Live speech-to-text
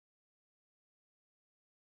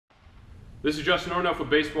This is Justin Orenduff with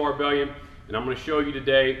Baseball Rebellion, and I'm going to show you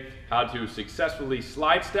today how to successfully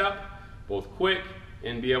slide step, both quick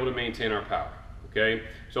and be able to maintain our power. Okay,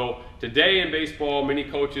 so today in baseball, many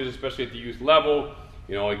coaches, especially at the youth level,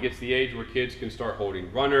 it gets to the age where kids can start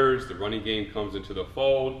holding runners, the running game comes into the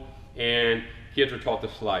fold, and kids are taught to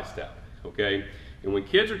slide step. Okay, and when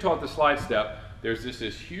kids are taught to slide step, there's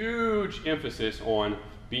this huge emphasis on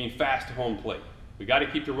being fast to home plate. We got to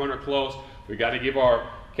keep the runner close. We got to give our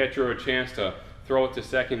catcher a chance to throw it to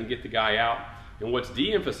second and get the guy out. And what's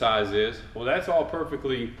de-emphasized is, well, that's all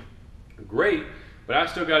perfectly great, but I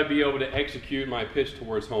still got to be able to execute my pitch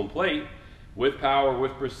towards home plate with power,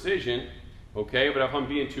 with precision. Okay, but if I'm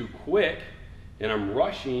being too quick and I'm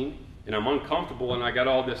rushing and I'm uncomfortable and I got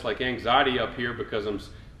all this like anxiety up here because I'm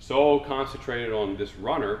so concentrated on this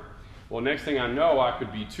runner, well, next thing I know, I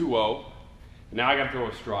could be 2-0. Now I got to throw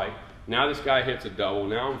a strike. Now this guy hits a double.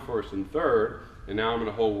 Now I'm first and third, and now I'm in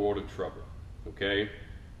a whole world of trouble. Okay?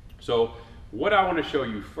 So what I want to show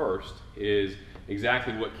you first is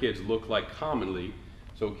exactly what kids look like commonly.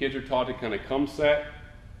 So kids are taught to kind of come set,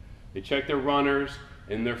 they check their runners,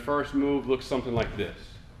 and their first move looks something like this.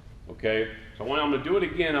 Okay? So when I'm going to do it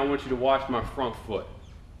again, I want you to watch my front foot.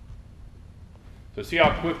 So see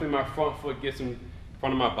how quickly my front foot gets in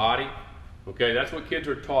front of my body? Okay, that's what kids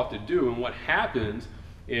are taught to do, and what happens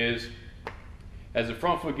is as the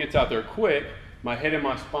front foot gets out there quick, my head and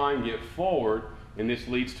my spine get forward, and this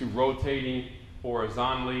leads to rotating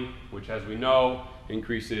horizontally, which, as we know,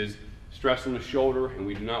 increases stress on the shoulder, and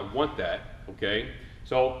we do not want that. Okay,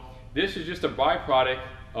 so this is just a byproduct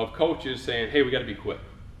of coaches saying, hey, we got to be quick,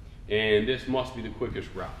 and this must be the quickest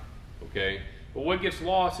route. Okay, but what gets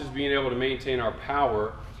lost is being able to maintain our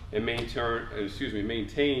power and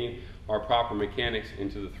maintain our proper mechanics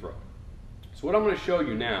into the throw. So what I'm going to show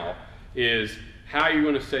you now is how you're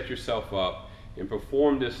going to set yourself up and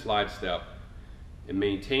perform this slide step and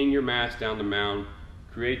maintain your mass down the mound,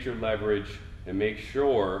 create your leverage, and make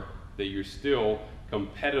sure that you're still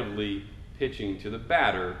competitively pitching to the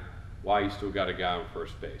batter while you still got a guy on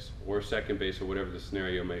first base or second base or whatever the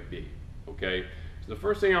scenario may be. Okay, so the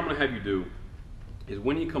first thing I'm going to have you do is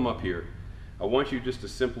when you come up here, I want you just to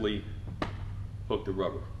simply hook the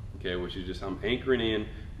rubber. Okay, which is just I'm anchoring in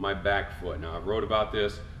my back foot. Now, I wrote about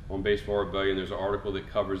this on Baseball Rebellion. There's an article that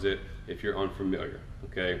covers it if you're unfamiliar.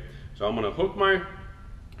 Okay, so I'm going to hook my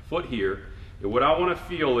foot here, and what I want to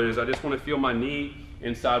feel is I just want to feel my knee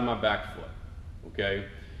inside my back foot. Okay,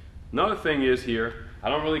 another thing is here, I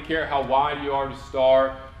don't really care how wide you are to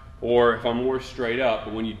start or if I'm more straight up,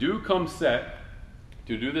 but when you do come set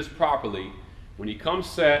to do this properly, when you come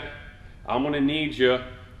set, I'm going to need you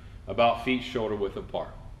about feet shoulder width apart.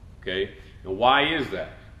 Okay, and why is that?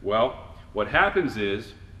 Well, what happens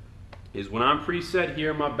is when I'm preset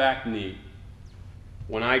here in my back knee,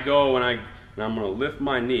 when I go and I'm going to lift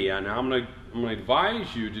my knee, and I'm going to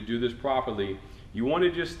advise you to do this properly. You want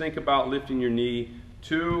to just think about lifting your knee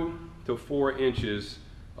 2 to 4 inches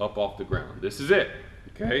up off the ground. This is it.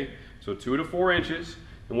 Okay, so 2 to 4 inches,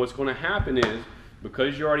 and what's going to happen is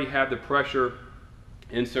because you already have the pressure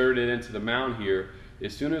inserted into the mound here,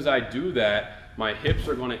 as soon as I do that, my hips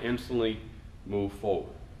are going to instantly move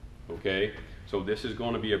forward. Okay, so this is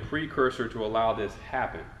going to be a precursor to allow this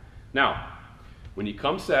happen. Now, when you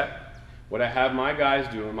come set, what I have my guys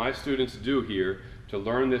do and my students do here to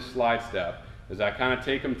learn this slide step is I kind of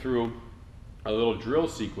take them through a little drill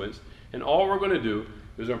sequence, and all we're going to do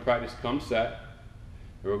is we're going to practice come set,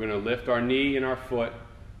 and we're going to lift our knee and our foot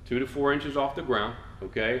 2 to 4 inches off the ground.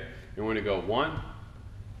 Okay, and we're going to go 1,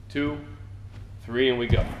 2, 3, and we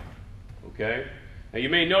go. Okay, now you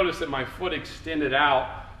may notice that my foot extended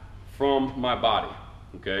out from my body.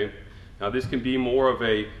 Okay, now this can be more of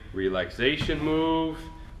a relaxation move,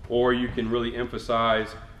 or you can really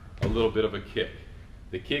emphasize a little bit of a kick.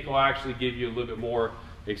 The kick will actually give you a little bit more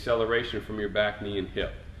acceleration from your back knee and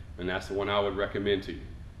hip, and that's the one I would recommend to you.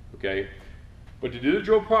 Okay, but to do the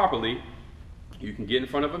drill properly, you can get in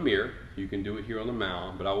front of a mirror. You can do it here on the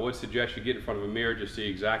mound, but I would suggest you get in front of a mirror to see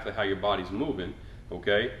exactly how your body's moving.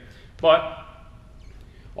 Okay, but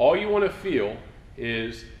all you want to feel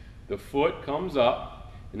is the foot comes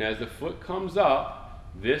up, and as the foot comes up,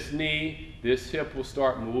 this knee, this hip will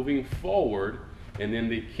start moving forward, and then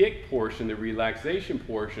the kick portion, the relaxation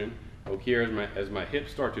portion, okay, as my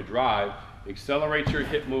hips start to drive, accelerates your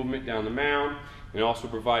hip movement down the mound, and also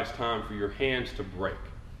provides time for your hands to break.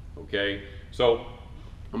 Okay, so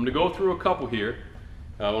I'm going to go through a couple here.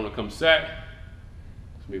 I want to come set.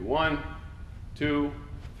 It's going to be 1, 2,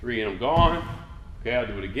 3, and I'm gone. Okay, I'll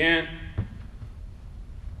do it again.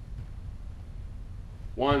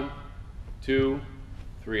 1, 2,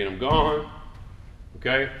 3, and I'm gone.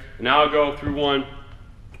 Okay, and now I'll go through one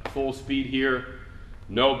full speed here,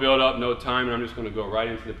 no build up, no time, and I'm just going to go right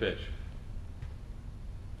into the pitch.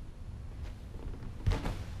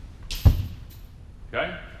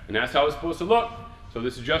 Okay, and that's how it's supposed to look. So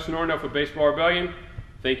this is Justin Orenduff with Baseball Rebellion.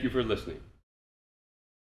 Thank you for listening.